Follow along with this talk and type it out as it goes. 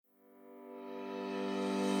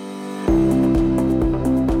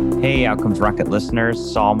Hey, Outcomes Rocket listeners,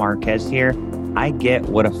 Saul Marquez here. I get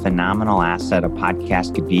what a phenomenal asset a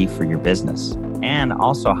podcast could be for your business, and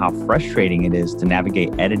also how frustrating it is to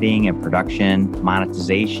navigate editing and production,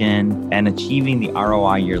 monetization, and achieving the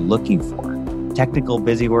ROI you're looking for. Technical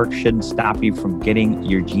busy work shouldn't stop you from getting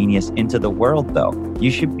your genius into the world, though.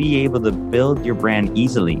 You should be able to build your brand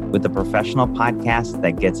easily with a professional podcast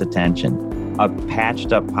that gets attention. A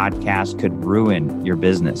patched up podcast could ruin your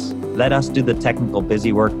business. Let us do the technical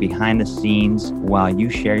busy work behind the scenes while you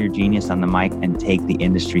share your genius on the mic and take the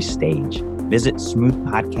industry stage. Visit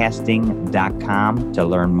smoothpodcasting.com to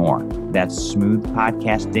learn more. That's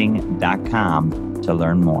smoothpodcasting.com to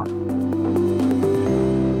learn more.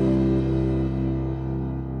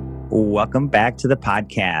 Welcome back to the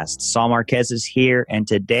podcast. Saul Marquez is here, and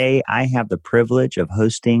today I have the privilege of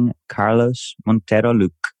hosting Carlos Montero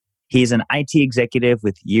Luque. He's an IT executive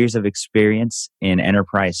with years of experience in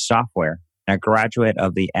enterprise software, a graduate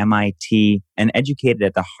of the MIT, and educated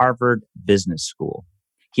at the Harvard Business School.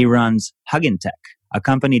 He runs Hugintech, a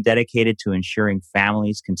company dedicated to ensuring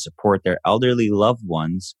families can support their elderly loved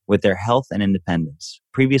ones with their health and independence.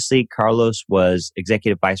 Previously, Carlos was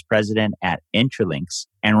executive vice president at Intralinks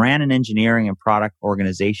and ran an engineering and product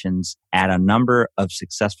organizations at a number of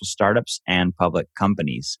successful startups and public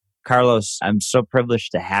companies. Carlos, I'm so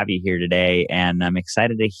privileged to have you here today, and I'm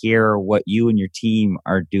excited to hear what you and your team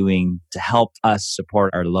are doing to help us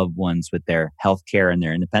support our loved ones with their healthcare and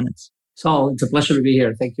their independence. Saul, it's a pleasure to be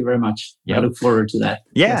here. Thank you very much. Yep. I look forward to that.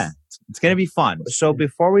 Yeah, yes. It's going to be fun. So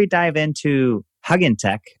before we dive into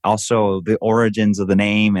Hugintech, also the origins of the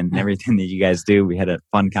name and everything that you guys do, we had a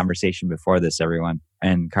fun conversation before this, everyone,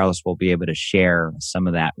 and Carlos will be able to share some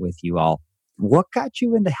of that with you all. What got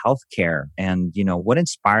you into healthcare, and what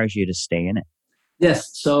inspires you to stay in it?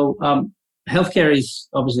 Yes, so healthcare is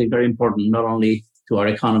obviously very important, not only to our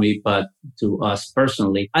economy but to us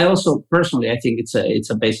personally. I think it's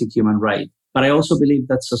a basic human right. But I also believe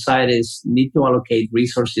that societies need to allocate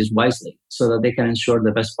resources wisely so that they can ensure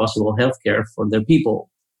the best possible healthcare for their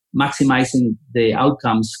people, maximizing the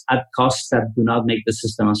outcomes at costs that do not make the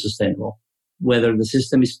system unsustainable. Whether the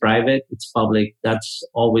system is private, it's public, that's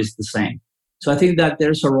always the same. So I think that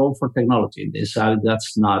there's a role for technology in this.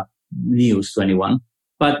 That's not news to anyone.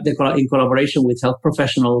 But in collaboration with health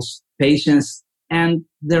professionals, patients, and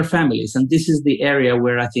their families. And this is the area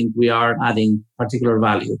where I think we are adding particular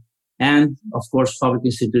value. And, of course, public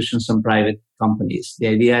institutions and private companies. The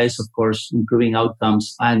idea is, of course, improving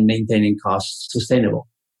outcomes and maintaining costs sustainable.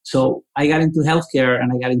 So I got into healthcare,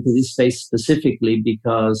 and I got into this space specifically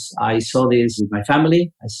because I saw this with my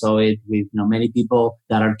family. I saw it with many people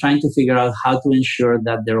that are trying to figure out how to ensure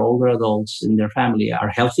that their older adults in their family are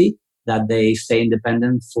healthy, that they stay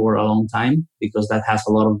independent for a long time, because that has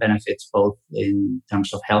a lot of benefits, both in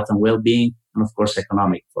terms of health and well-being, and of course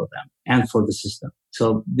economic for them and for the system.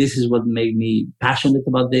 So this is what made me passionate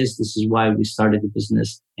about this. This is why we started the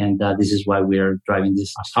business, and this is why we are driving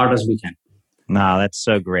this as hard as we can. No, that's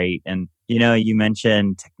so great. And, you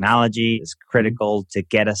mentioned technology is critical to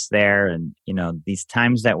get us there. And, these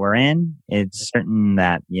times that we're in, it's certain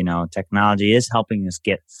that, technology is helping us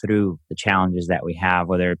get through the challenges that we have,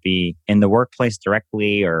 whether it be in the workplace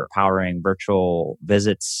directly or powering virtual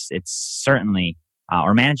visits. It's certainly,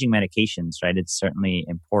 or managing medications, right? It's certainly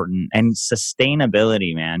important. And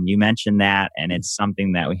sustainability, man, you mentioned that, and it's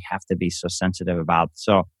something that we have to be so sensitive about.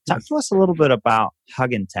 So talk to us a little bit about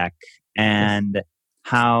Hugintech and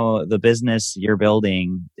how the business you're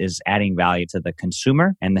building is adding value to the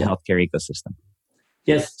consumer and the healthcare ecosystem.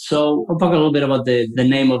 Yes. So I'll talk a little bit about the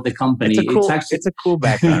name of the company. It's a cool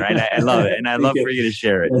background, right? I love it. And I'd love for you to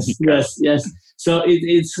share it. Yes. So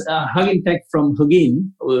it's Hugintech from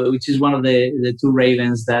Hugin, which is one of the two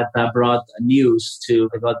ravens that brought news to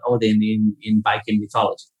God Odin in Viking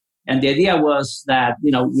mythology. And the idea was that,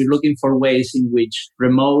 we're looking for ways in which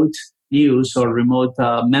remote news or remote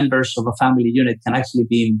members of a family unit can actually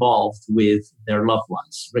be involved with their loved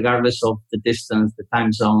ones, regardless of the distance, the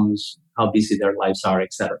time zones, how busy their lives are,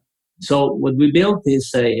 etc. So what we built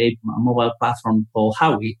is a mobile platform called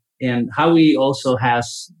Howie. And Howie also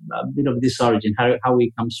has a bit of this origin.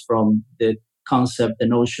 Howie comes from the concept, the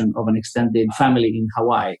notion of an extended family in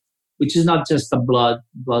Hawaii, which is not just a blood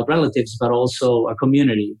relatives, but also a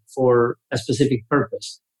community for a specific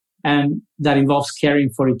purpose. And that involves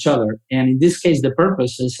caring for each other. And in this case, the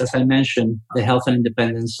purpose is, as I mentioned, the health and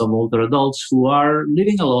independence of older adults who are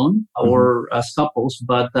living alone or as couples,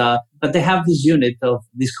 but they have this unit of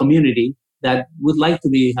this community that would like to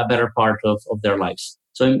be a better part of their lives.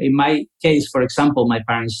 So in my case, for example, my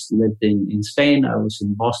parents lived in Spain. I was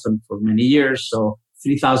in Boston for many years. So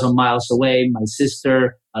 3,000 miles away, my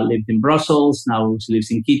sister lived in Brussels, now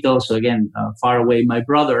lives in Quito. So again, far away. My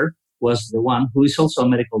brother was the one who is also a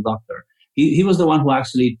medical doctor. He was the one who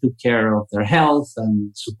actually took care of their health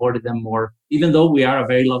and supported them more. Even though we are a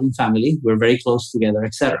very loving family, we're very close together,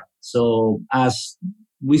 etc. So as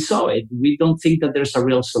we saw it, we don't think that there's a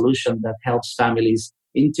real solution that helps families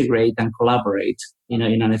integrate and collaborate in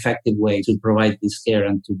an effective way to provide this care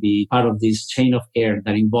and to be part of this chain of care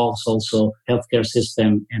that involves also healthcare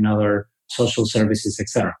system and other social services,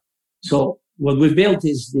 etc. So what we built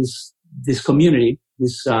is this community,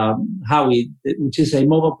 this Howie, which is a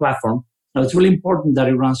mobile platform. Now, it's really important that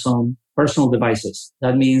it runs on personal devices.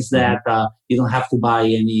 That means that you don't have to buy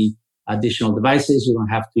any additional devices. You don't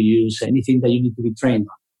have to use anything that you need to be trained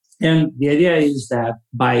on. And the idea is that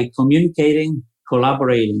by communicating,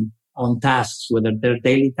 collaborating on tasks, whether they're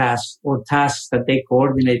daily tasks or tasks that they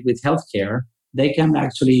coordinate with healthcare, they can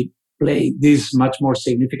actually play this much more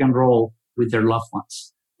significant role with their loved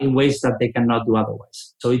ones in ways that they cannot do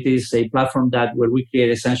otherwise. So it is a platform where we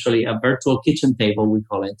create essentially a virtual kitchen table, we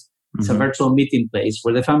call it. It's a virtual meeting place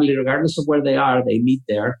where the family, regardless of where they are, they meet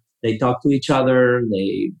there, they talk to each other,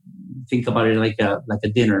 they think about it like a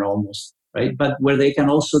dinner almost, right? But where they can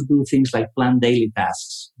also do things like plan daily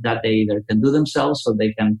tasks that they either can do themselves or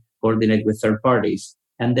they can coordinate with third parties.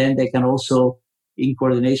 And then they can also, in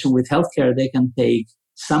coordination with healthcare, they can take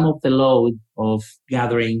some of the load of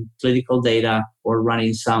gathering clinical data or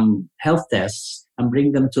running some health tests and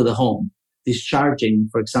bring them to the home, discharging,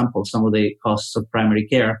 for example, some of the costs of primary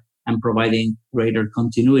care and providing greater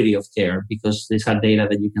continuity of care because these are data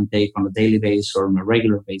that you can take on a daily basis or on a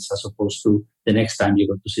regular basis as opposed to the next time you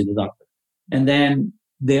go to see the doctor. And then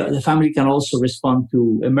the family can also respond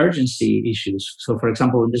to emergency issues. So, for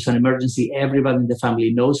example, when there's an emergency, everybody in the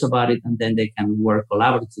family knows about it, and then they can work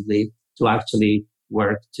collaboratively to actually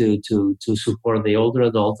work to support the older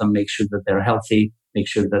adult and make sure that they're healthy, make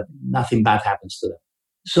sure that nothing bad happens to them.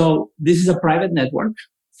 So this is a private network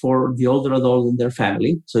for the older adult and their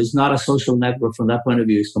family. So it's not a social network from that point of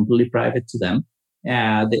view. It's completely private to them.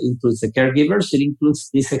 That includes the caregivers. It includes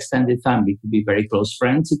this extended family. It could be very close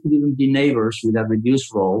friends. It could even be neighbors with a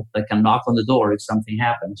reduced role that can knock on the door if something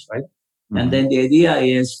happens, right? Mm-hmm. And then the idea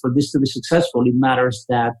is for this to be successful, it matters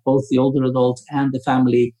that both the older adult and the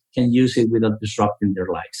family can use it without disrupting their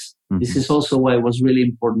lives. Mm-hmm. This is also why it was really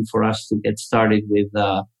important for us to get started with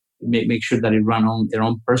make sure that it run on their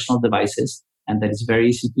own personal devices and that it's very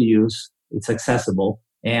easy to use, it's accessible,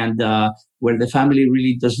 and where the family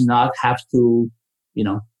really does not have to,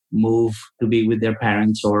 move to be with their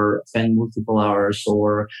parents or spend multiple hours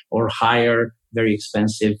or hire very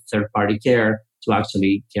expensive third-party care to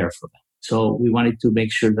actually care for them. So we wanted to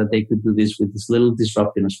make sure that they could do this with as little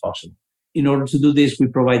disruption as possible. In order to do this, we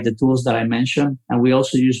provide the tools that I mentioned, and we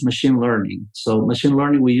also use machine learning. So machine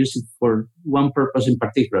learning, we use it for one purpose in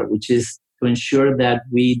particular, which is to ensure that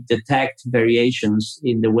we detect variations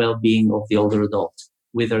in the well-being of the older adult,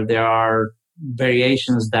 whether there are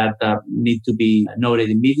variations that need to be noted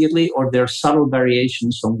immediately or there are subtle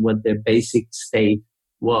variations on what their basic state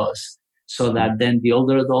was, so that then the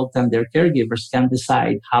older adult and their caregivers can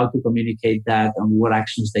decide how to communicate that and what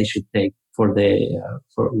actions they should take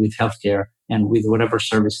with healthcare and with whatever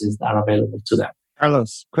services that are available to them.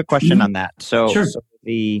 Carlos, quick question on that. Sure. So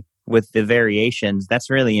with the variations, that's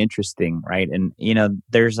really interesting, right? And,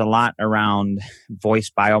 there's a lot around voice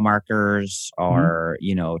biomarkers or,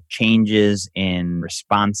 changes in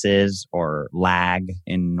responses or lag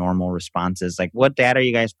in normal responses. Like, what data are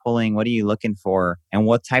you guys pulling? What are you looking for? And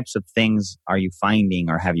what types of things are you finding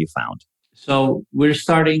or have you found? So we're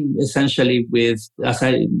starting essentially with, as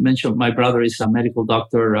I mentioned, my brother is a medical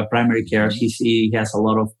doctor, a primary care. He has a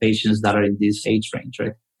lot of patients that are in this age range,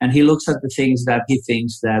 right? And he looks at the things that he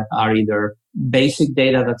thinks that are either basic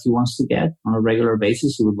data that he wants to get on a regular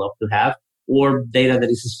basis, he would love to have, or data that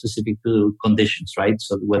is specific to conditions, right?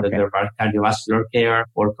 So whether they're cardiovascular care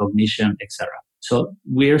or cognition, etc. So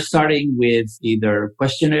we're starting with either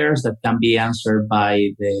questionnaires that can be answered by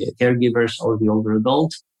the caregivers or the older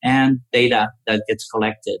adult, and data that gets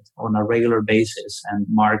collected on a regular basis and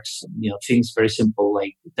marks, things very simple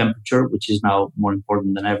like temperature, which is now more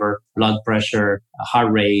important than ever, blood pressure,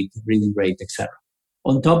 heart rate, breathing rate, etc.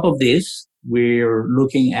 On top of this, we're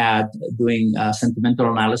looking at doing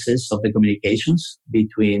sentimental analysis of the communications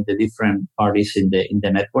between the different parties in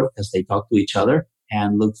the network as they talk to each other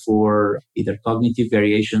and look for either cognitive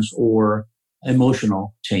variations or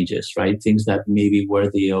emotional changes, right? Things that may be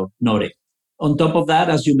worthy of noting. On top of that,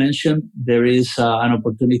 as you mentioned, there is an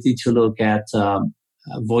opportunity to look at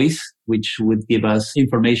voice, which would give us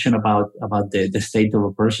information about the state of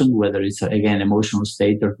a person, whether it's, again, emotional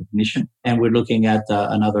state or cognition. And we're looking at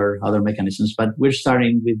other mechanisms. But we're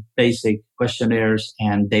starting with basic questionnaires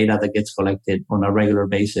and data that gets collected on a regular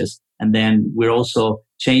basis. And then we're also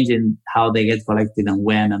changing how they get collected and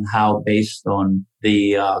when and how based on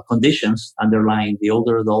the conditions underlying the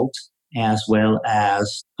older adult, as well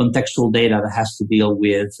as contextual data that has to deal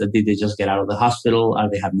with, did they just get out of the hospital? Are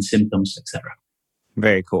they having symptoms, etc.?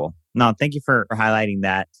 Very cool. No, thank you for highlighting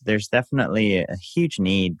that. There's definitely a huge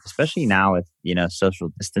need, especially now with, social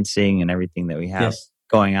distancing and everything that we have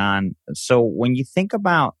going on. So when you think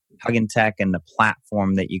about Huggin Tech and the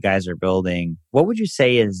platform that you guys are building, what would you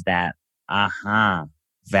say is that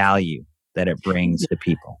value that it brings to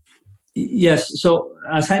people? Yes. So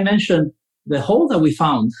as I mentioned, the hole that we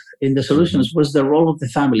found in the solutions was the role of the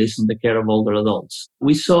families in the care of older adults.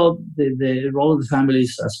 We saw the role of the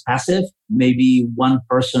families as passive, maybe one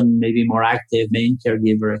person, maybe more active, main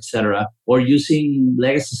caregiver, etc., or using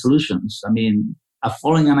legacy solutions. I mean,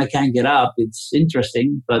 falling and I can't get up, it's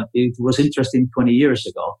interesting, but it was interesting 20 years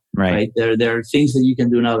ago. Right? There are things that you can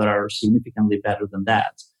do now that are significantly better than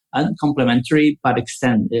that. And complementary, but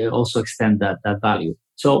also extend that value.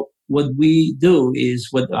 So what we do is,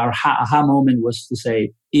 what our aha moment was to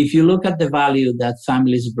say, if you look at the value that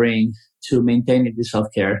families bring to maintaining this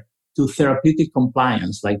healthcare, to therapeutic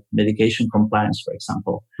compliance, like medication compliance, for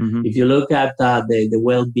example, if you look at the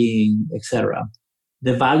well-being, etc.,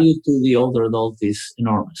 the value to the older adult is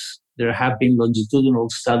enormous. There have been longitudinal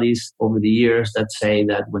studies over the years that say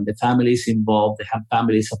that when the family is involved, they have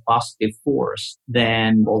families a positive force,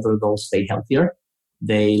 then older adults stay healthier.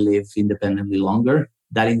 They live independently longer.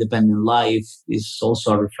 That independent life is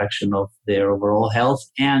also a reflection of their overall health.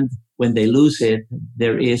 And when they lose it,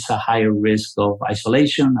 there is a higher risk of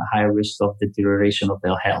isolation, a higher risk of deterioration of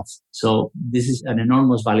their health. So this is an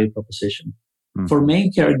enormous value proposition. For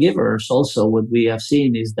main caregivers, also, what we have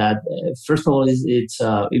seen is that, first of all, it's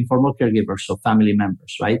informal caregivers, so family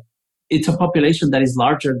members, right? It's a population that is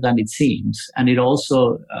larger than it seems. And it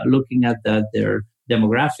also, looking at their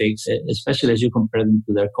demographics, especially as you compare them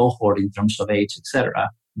to their cohort in terms of age, etc.,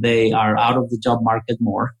 they are out of the job market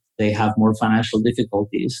more. They have more financial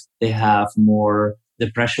difficulties. They have more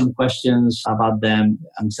depression questions about them,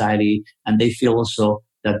 anxiety, and they feel also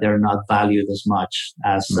that they're not valued as much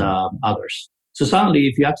as others. So suddenly,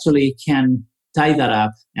 if you actually can tie that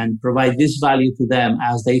up and provide this value to them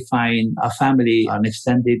as they find a family, an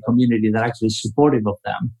extended community that actually is supportive of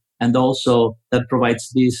them, and also that provides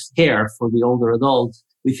this care for the older adult,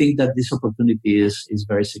 we think that this opportunity is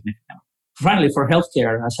very significant. Finally, for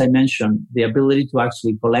healthcare, as I mentioned, the ability to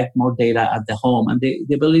actually collect more data at the home and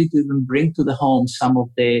the ability to even bring to the home some of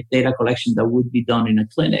the data collection that would be done in a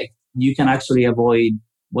clinic, you can actually avoid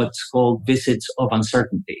what's called visits of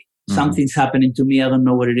uncertainty. Something's happening to me. I don't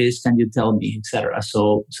know what it is. Can you tell me, etc.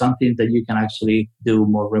 So something that you can actually do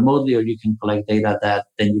more remotely, or you can collect data that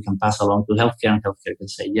then you can pass along to healthcare, and healthcare can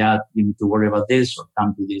say, yeah, you need to worry about this or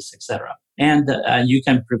come to this, etc. And you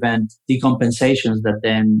can prevent decompensations that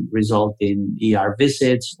then result in ER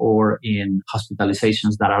visits or in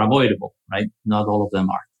hospitalizations that are avoidable, right? Not all of them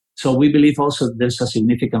are. So we believe also there's a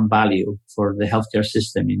significant value for the healthcare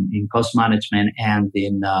system in cost management and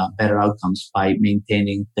in better outcomes by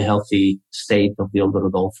maintaining the healthy state of the older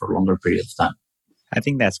adult for a longer period of time. I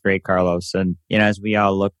think that's great, Carlos. And, as we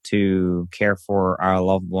all look to care for our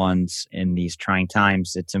loved ones in these trying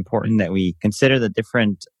times, it's important that we consider the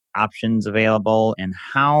different options available and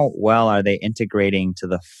how well are they integrating to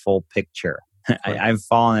the full picture. I've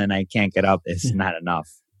fallen and I can't get up. It's not enough.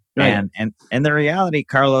 Right. And the reality,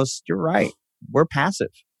 Carlos, you're right. We're passive.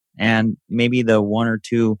 And maybe the one or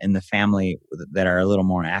two in the family that are a little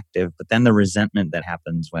more active, but then the resentment that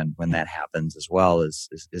happens when that happens as well is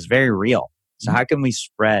very real. So how can we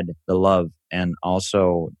spread the love and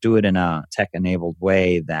also do it in a tech-enabled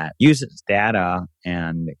way that uses data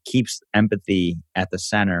and keeps empathy at the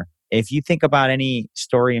center? If you think about any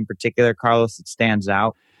story in particular, Carlos, that stands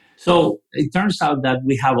out. So it turns out that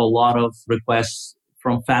we have a lot of requests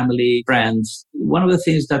from family, friends. One of the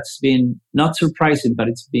things that's been not surprising, but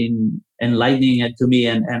it's been enlightening to me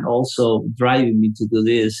and also driving me to do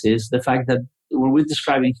this is the fact that what we're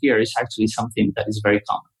describing here is actually something that is very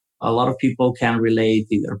common. A lot of people can relate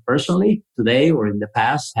either personally today or in the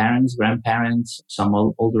past, parents, grandparents, some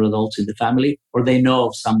older adults in the family, or they know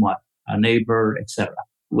of someone, a neighbor, etc.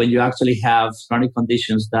 When you actually have chronic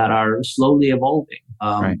conditions that are slowly evolving,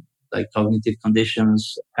 right, like cognitive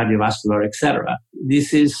conditions, cardiovascular, etc.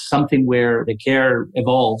 This is something where the care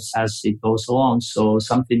evolves as it goes along. So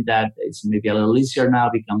something that is maybe a little easier now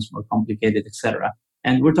becomes more complicated, etc.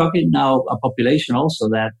 And we're talking now a population also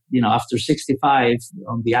that, after 65,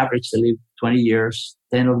 on the average, they live 20 years.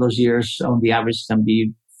 10 of those years on the average can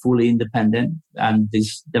be fully independent. And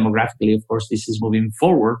this demographically, of course, this is moving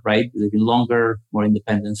forward, right? Living longer, more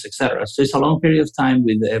independence, etc. So it's a long period of time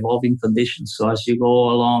with evolving conditions. So as you go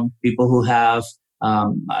along, people who have,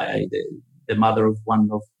 the mother of one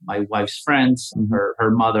of my wife's friends,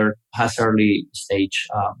 her mother has early stage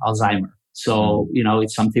Alzheimer. So,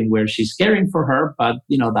 it's something where she's caring for her, but,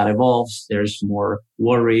 that evolves. There's more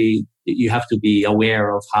worry. You have to be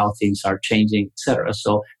aware of how things are changing, etc.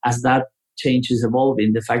 So as that change is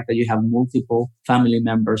evolving, the fact that you have multiple family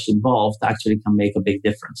members involved actually can make a big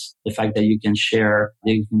difference. The fact that you can share,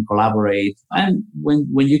 that you can collaborate, and when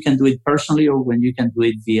you can do it personally or when you can do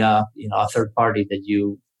it via, a third party that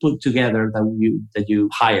you put together, that you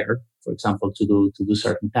hire, for example, to do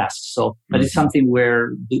certain tasks. So, but it's something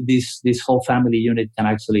where this whole family unit can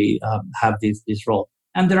actually have this role.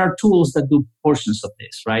 And there are tools that do portions of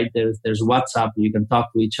this, right? There's WhatsApp, you can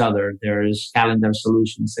talk to each other. There's calendar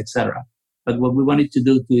solutions, etc. But what we wanted to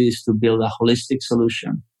do is to build a holistic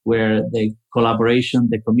solution where the collaboration,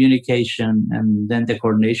 the communication, and then the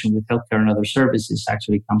coordination with healthcare and other services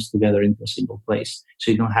actually comes together into a single place. So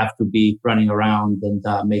you don't have to be running around and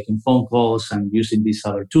making phone calls and using this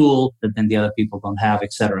other tool that then the other people don't have,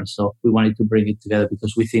 etc. So we wanted to bring it together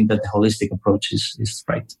because we think that the holistic approach is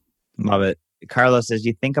right. Love it. Carlos, as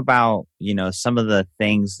you think about, some of the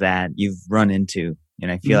things that you've run into,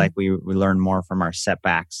 and I feel like we learn more from our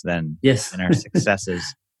setbacks than our successes.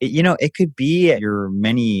 It could be your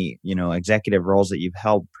many, executive roles that you've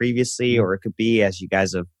held previously, or it could be as you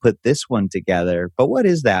guys have put this one together. But what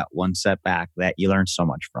is that one setback that you learned so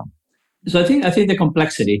much from? So I think the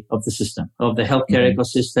complexity of the system, of the healthcare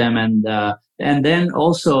ecosystem, and then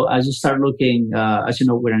also as you start looking, as you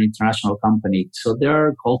know, we're an international company, so there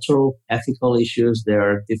are cultural, ethical issues, there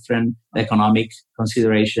are different economic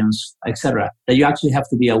considerations, etc., that you actually have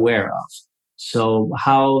to be aware of. So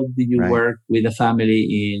how do you work with a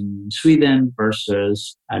family in Sweden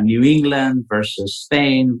versus New England versus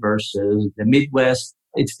Spain versus the Midwest?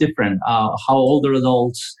 It's different. How older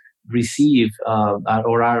adults receive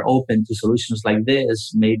or are open to solutions like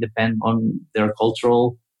this may depend on their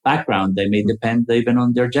cultural background. They may depend even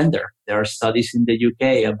on their gender. There are studies in the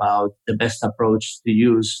UK about the best approach to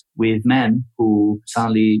use with men who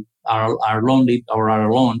suddenly are lonely or are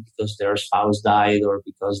alone because their spouse died or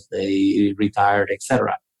because they retired,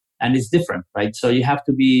 etc. And it's different, right? So you have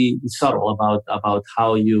to be subtle about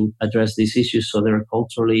how you address these issues so they're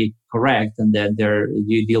culturally correct, and then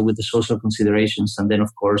you deal with the social considerations, and then,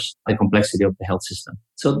 of course, the complexity of the health system.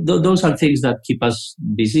 So those are things that keep us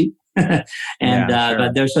busy. But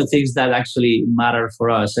there's some things that actually matter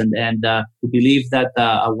for us. And we believe that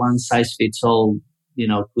a one-size-fits-all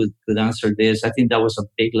could answer this. I think that was a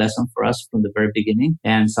big lesson for us from the very beginning,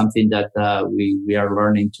 and something that we are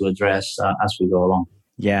learning to address as we go along.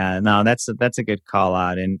 Yeah, no, that's a good call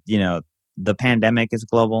out. And, the pandemic is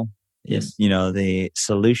global. Yes. The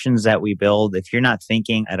solutions that we build, if you're not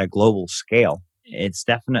thinking at a global scale, it's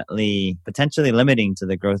definitely potentially limiting to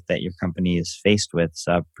the growth that your company is faced with.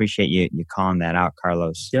 So I appreciate you calling that out,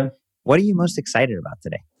 Carlos. Yeah. What are you most excited about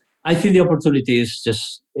today? I think the opportunity is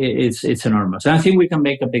just, it's enormous. And I think we can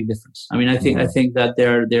make a big difference. I mean, I think that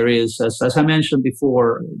there is, as I mentioned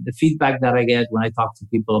before, the feedback that I get when I talk to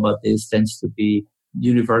people about this tends to be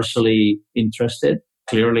universally interested.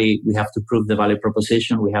 Clearly, we have to prove the value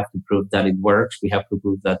proposition. We have to prove that it works. We have to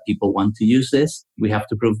prove that people want to use this. We have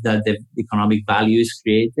to prove that the economic value is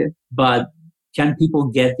created. But can people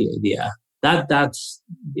get the idea?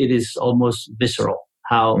 It is almost visceral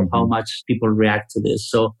how much people react to this.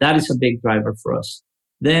 So that is a big driver for us.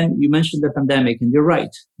 Then you mentioned the pandemic, and you're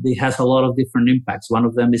right. It has a lot of different impacts. One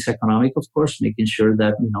of them is economic, of course, making sure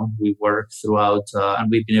that, we work throughout, and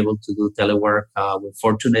we've been able to do telework. We're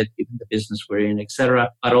fortunate given the business we're in,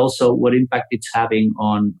 etc. But also what impact it's having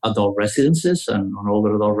on adult residences and on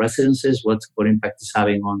older adult residences, what impact it's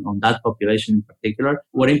having on that population in particular,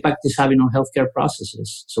 what impact it's having on healthcare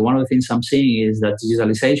processes. So one of the things I'm seeing is that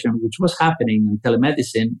digitalization, which was happening in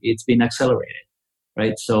telemedicine, it's been accelerated.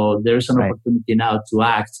 Right. So there's an opportunity now to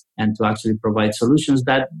act and to actually provide solutions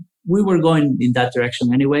that we were going in that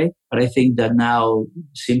direction anyway. But I think that now,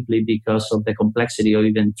 simply because of the complexity of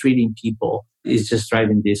even treating people, is just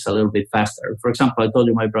driving this a little bit faster. For example, I told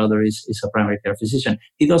you my brother is a primary care physician.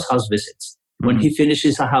 He does house visits. When he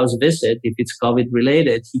finishes a house visit, if it's COVID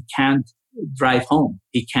related, he can't drive home.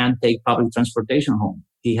 He can't take public transportation home.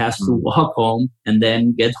 He has to walk home and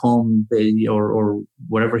then get home or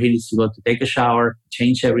wherever he needs to go to take a shower,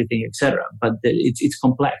 change everything, etc. But it's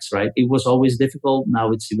complex, right? It was always difficult.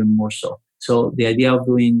 Now it's even more so. So the idea of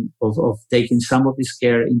taking some of this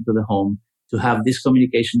care into the home, to have this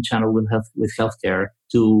communication channel with healthcare,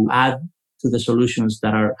 to add to the solutions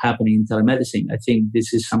that are happening in telemedicine, I think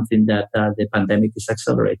this is something that the pandemic is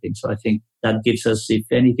accelerating. So I think that gives us, if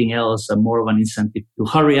anything else, more of an incentive to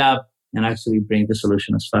hurry up and actually bring the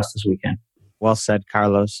solution as fast as we can. Well said,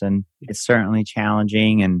 Carlos. And it's certainly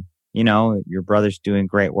challenging. And, you know, your brother's doing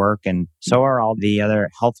great work. And so are all the other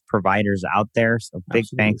health providers out there. So big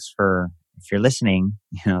thanks for, if you're listening,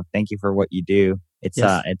 you know, thank you for what you do. It's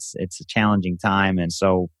a challenging time. And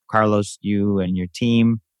so, Carlos, you and your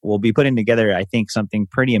team will be putting together, I think, something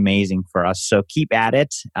pretty amazing for us. So keep at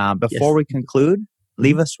it. Before we conclude,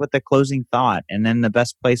 leave us with a closing thought and then the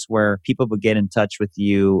best place where people would get in touch with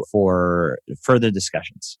you for further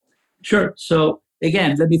discussions. Sure. So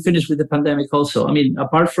again, let me finish with the pandemic also. I mean,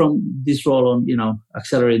 apart from this role on,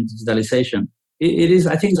 accelerating digitalization,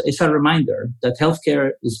 I think it's a reminder that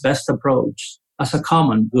healthcare is best approached as a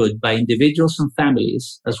common good by individuals and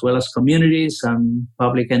families, as well as communities and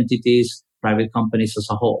public entities, private companies as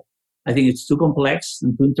a whole. I think it's too complex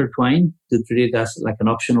and too intertwined to treat it as like an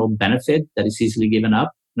optional benefit that is easily given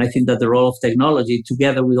up. And I think that the role of technology,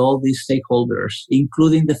 together with all these stakeholders,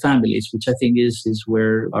 including the families, which I think is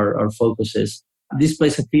where our focus is, this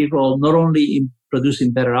plays a key role not only in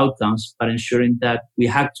producing better outcomes, but ensuring that we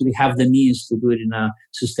actually have the means to do it in a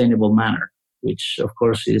sustainable manner, which of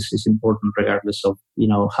course is important regardless of,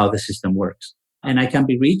 how the system works. And I can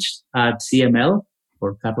be reached at CML,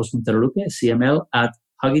 or Carlos Montero Luque, CML at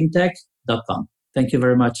huggingtech.com. Thank you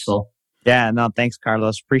very much, Saul. Yeah, no, thanks,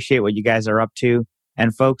 Carlos. Appreciate what you guys are up to.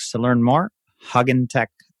 And folks, to learn more,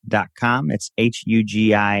 huggintech.com. It's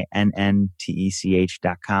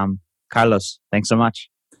HUGINNTECH.com. Carlos, thanks so much.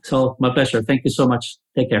 So, my pleasure. Thank you so much.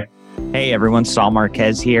 Take care. Hey everyone, Saul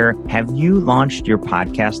Marquez here. Have you launched your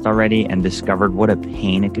podcast already and discovered what a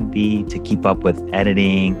pain it could be to keep up with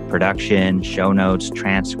editing, production, show notes,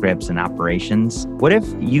 transcripts, and operations? What if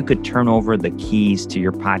you could turn over the keys to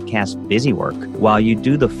your podcast busy work while you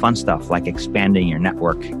do the fun stuff like expanding your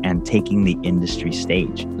network and taking the industry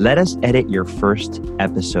stage? Let us edit your first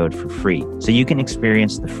episode for free so you can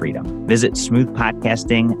experience the freedom. Visit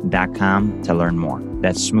smoothpodcasting.com to learn more.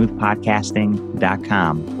 That's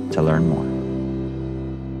smoothpodcasting.com to learn more.